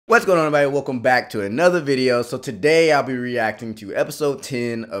What's going on, everybody? Welcome back to another video. So today I'll be reacting to episode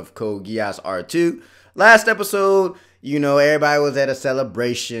 10 of Code Geass R2. Last episode, you know, everybody was at a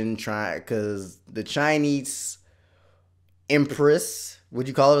celebration because the Chinese empress, would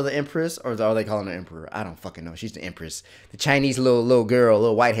you call her the empress, or are they calling her emperor? I don't fucking know. She's the empress. The Chinese little girl,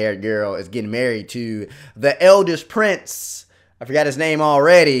 little white-haired girl, is getting married to the eldest prince. I forgot his name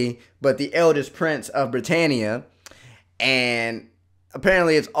already, but the eldest prince of Britannia. And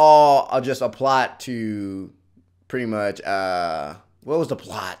apparently it's all just a plot to pretty much, what was the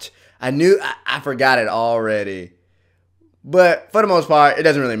plot? I forgot it already. But for the most part, it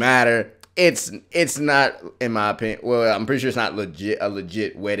doesn't really matter. It's not, in my opinion, well, I'm pretty sure it's not a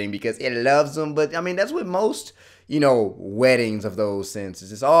legit wedding because it loves them. But I mean, that's what most, you know, weddings of those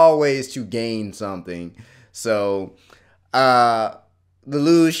senses. It's always to gain something. So,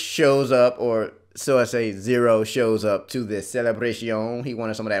 Lelouch shows up, or so I say, Zero shows up to this celebration. He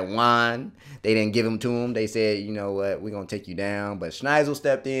wanted some of that wine. They didn't give him to him. They said, you know what, we're going to take you down. But Schneisel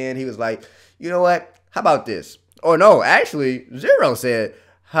stepped in. He was like, you know what, how about this? Or no, actually, Zero said,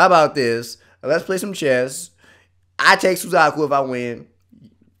 how about this? Let's play some chess. I take Suzaku if I win.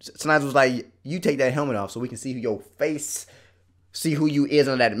 Schneisel was like, you take that helmet off so we can see your face, see who you is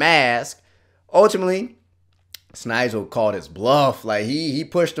under that mask. Ultimately, Schneisel called his bluff. Like he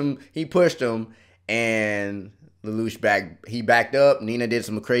pushed him, and Lelouch backed up. Nina did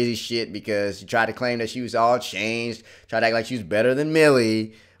some crazy shit because she tried to claim that she was all changed, tried to act like she was better than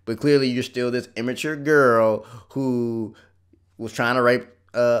Millie, but clearly you're still this immature girl who was trying to rape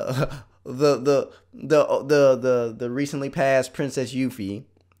the recently passed Princess Yuffie.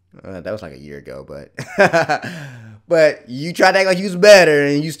 That was like a year ago, but but you tried to act like you was better,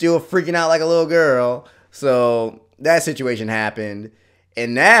 and you still freaking out like a little girl. So that situation happened.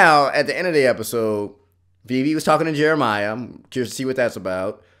 And now, at the end of the episode, Vivi was talking to Jeremiah. I'm curious to see what that's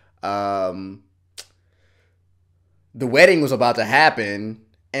about. The wedding was about to happen.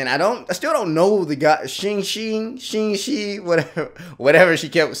 And I still don't know the guy, Xing-ke, whatever she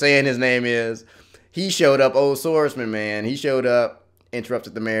kept saying his name is. He showed up, old swordsman, man. He showed up,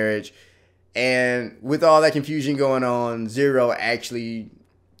 interrupted the marriage. And with all that confusion going on, Zero actually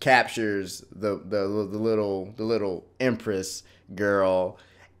captures the little empress girl,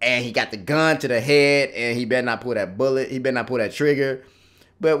 and he got the gun to the head, and he better not pull that bullet. He better not pull that trigger.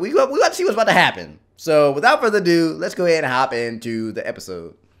 But we got to see what's about to happen. So without further ado, let's go ahead and hop into the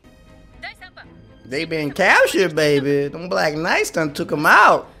episode. They been captured, baby. Them Black Knights done took them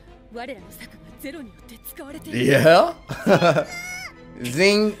out. Yeah.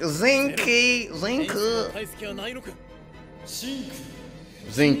 xien-ke.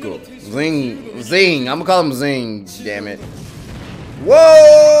 Zing. I'm gonna call him Zing, damn it.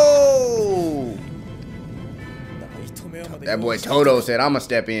 Whoa! That boy Toto said, I'm gonna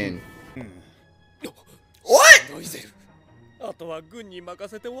step in. What?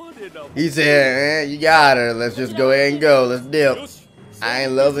 He said, you got her. Let's just go ahead and go. Let's dip. I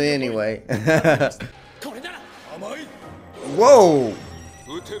ain't love her anyway. Whoa!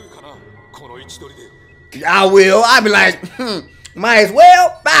 I will. I'll be like, might as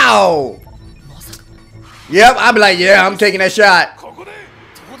well. Bow. Yep, I'll be like, yeah, I'm taking that shot.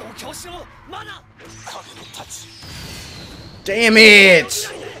 Damn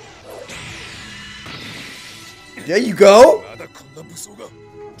it. There you go.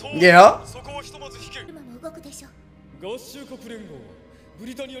 Yeah.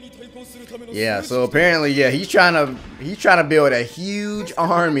 Yeah, so apparently, yeah, he's trying to build a huge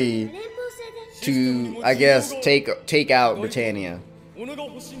army to, I guess, take out Britannia.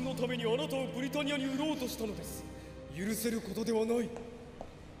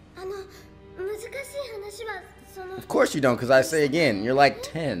 Of course you don't, because I say again, you're like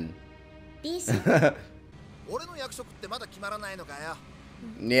 10.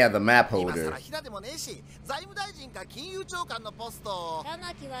 Yeah, the map holder.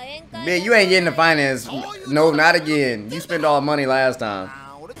 Man, you ain't getting the finance. No, not again. You spent all the money last time.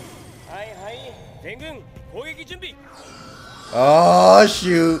 Oh,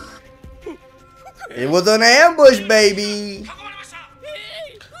 shoot. It was an ambush, baby.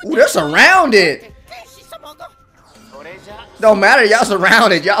 Ooh, they're surrounded. Don't matter, y'all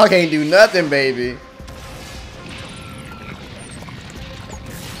surrounded. Y'all can't do nothing, baby.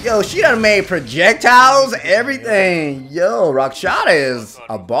 Yo, she done made projectiles, everything. Yo, Rakshata is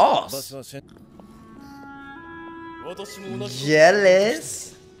a boss. Jealous.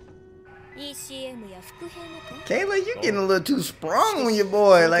 Kayla, you getting a little too sprung on your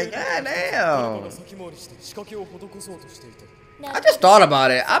boy. Like, goddamn. I just thought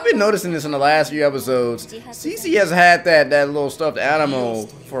about it. I've been noticing this in the last few episodes. Cece has had that little stuffed animal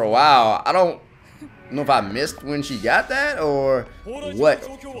for a while. I don't know if I missed when she got that or what,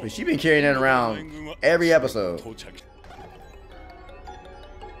 but she been carrying it around every episode.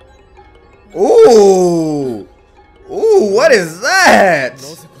 Ooh! Ooh, what is that?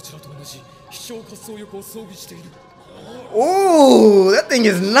 Ooh, that thing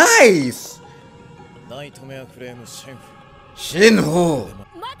is nice! Shinho.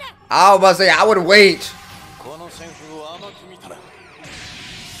 I was about to say, I would wait.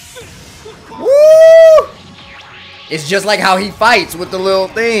 Woo! It's just like how he fights with the little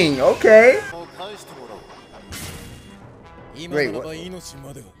thing. Okay. Wait, what?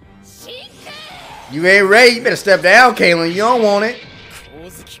 You ain't ready. You better step down, Kaylin. You don't want it.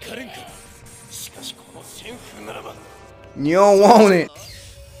 You don't want it.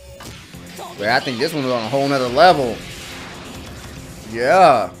 Wait, I think this one's on a whole nother level.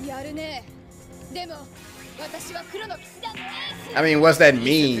 Yeah. I mean, what's that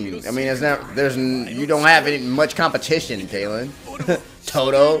mean? I mean, it's not. You don't have any much competition, Kaylin.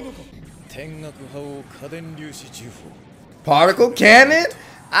 Toto. Particle cannon?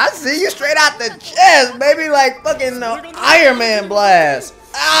 I see you straight out the chest, baby, like fucking Iron Man blast.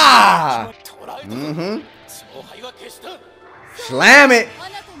 Ah. Slam it.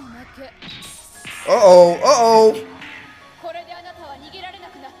 Uh-oh.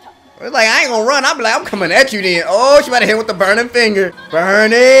 It's like, I ain't gonna run. I'm like, I'm coming at you then. Oh, she about to hit with the burning finger.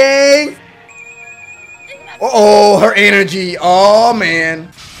 Burning. Uh-oh, her energy. Oh,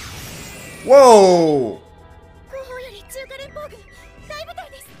 man. Whoa.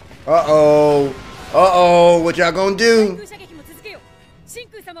 Uh-oh. Uh-oh. What y'all gonna do?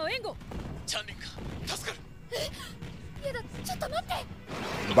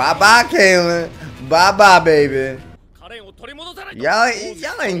 Bye-bye, Kaylin. Bye-bye, baby. Y'all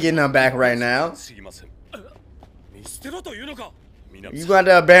ain't getting her back right now. You got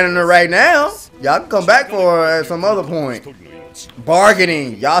to abandon her right now. Y'all can come back for her at some other point.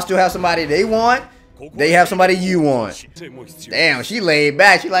 Bargaining. Y'all still have somebody they want. They have somebody you want. Damn, she laid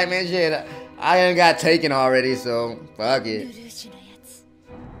back. She like, man, shit, I ain't got taken already, so fuck it.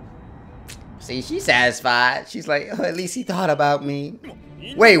 See, she's satisfied. She's like, oh, at least he thought about me.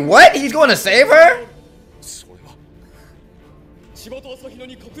 Wait, what? He's going to save her?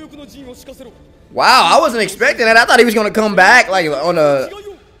 Wow, I wasn't expecting that. I thought he was going to come back like on a...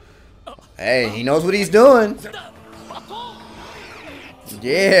 Hey, he knows what he's doing.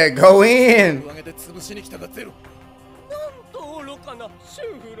 Yeah, go in.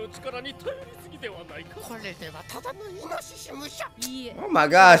 Oh my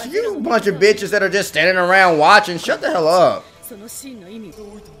gosh, you bunch of bitches that are just standing around watching. Shut the hell up.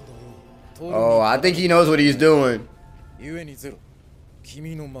 Oh, I think he knows what he's doing.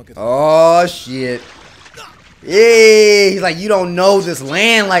 Oh shit. Yeah, he's like, you don't know this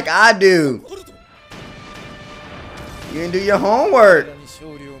land like I do. You didn't do your homework.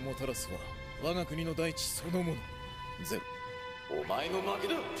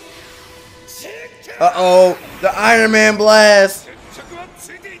 Uh-oh, the Iron Man blast.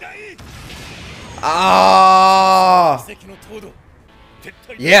 Ah.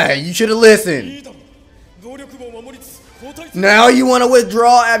 Yeah, you should have listened. Now you want to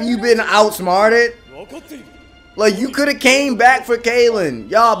withdraw after you've been outsmarted? Like, you could have came back for Kaylin.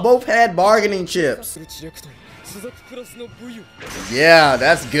 Y'all both had bargaining chips. Yeah,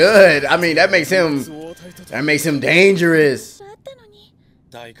 that's good. I mean, that makes him dangerous.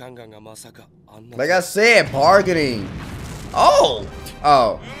 Like I said, bargaining. Oh.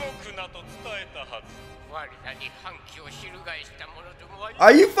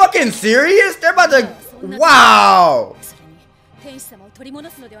 Are you fucking serious? They're about to... Wow.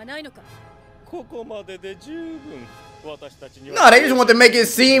 No, they just want to make it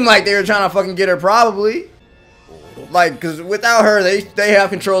seem like they were trying to fucking get her, probably. Like, because without her, they have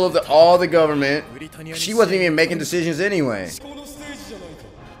control of all the government. She wasn't even making decisions anyway.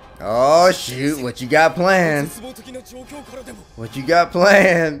 Oh, shoot. What you got planned? What you got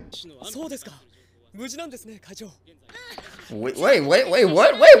planned? Wait,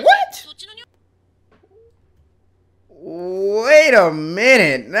 what? Wait a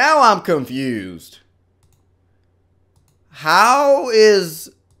minute. Now I'm confused. How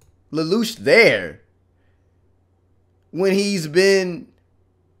is Lelouch there when he's been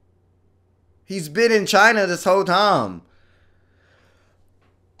in China this whole time?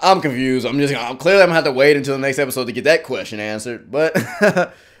 I'm confused. I'm clearly I'm gonna have to wait until the next episode to get that question answered. But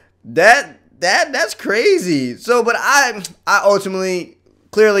that's crazy. So, but I ultimately,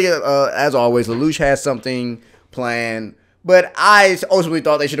 clearly, as always, Lelouch has something planned But I ultimately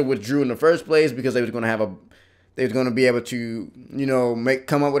thought they should have withdrew in the first place because they was going to have they was going to be able to, you know,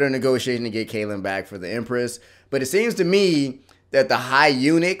 come up with a negotiation to get Caitlyn back for the Empress. But it seems to me that the high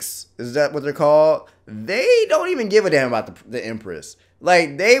eunuchs, is that what they're called? They don't even give a damn about the Empress.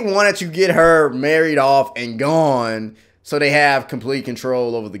 Like, they wanted to get her married off and gone so they have complete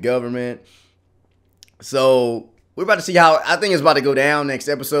control over the government. So we're about to see how, I think it's about to go down next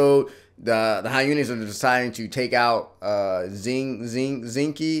episode. The high eunuchs are deciding to take out xien-ke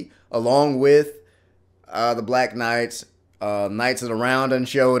along with the Black Knights. Knights of the Round done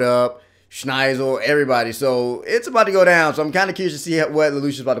showed up. Schneisel, everybody. So it's about to go down. So I'm kind of curious to see what Lelouch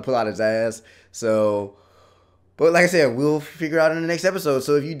is about to pull out his ass. So, but like I said, we'll figure out in the next episode.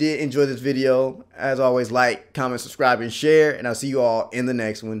 So if you did enjoy this video, as always, like, comment, subscribe, and share. And I'll see you all in the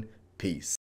next one. Peace.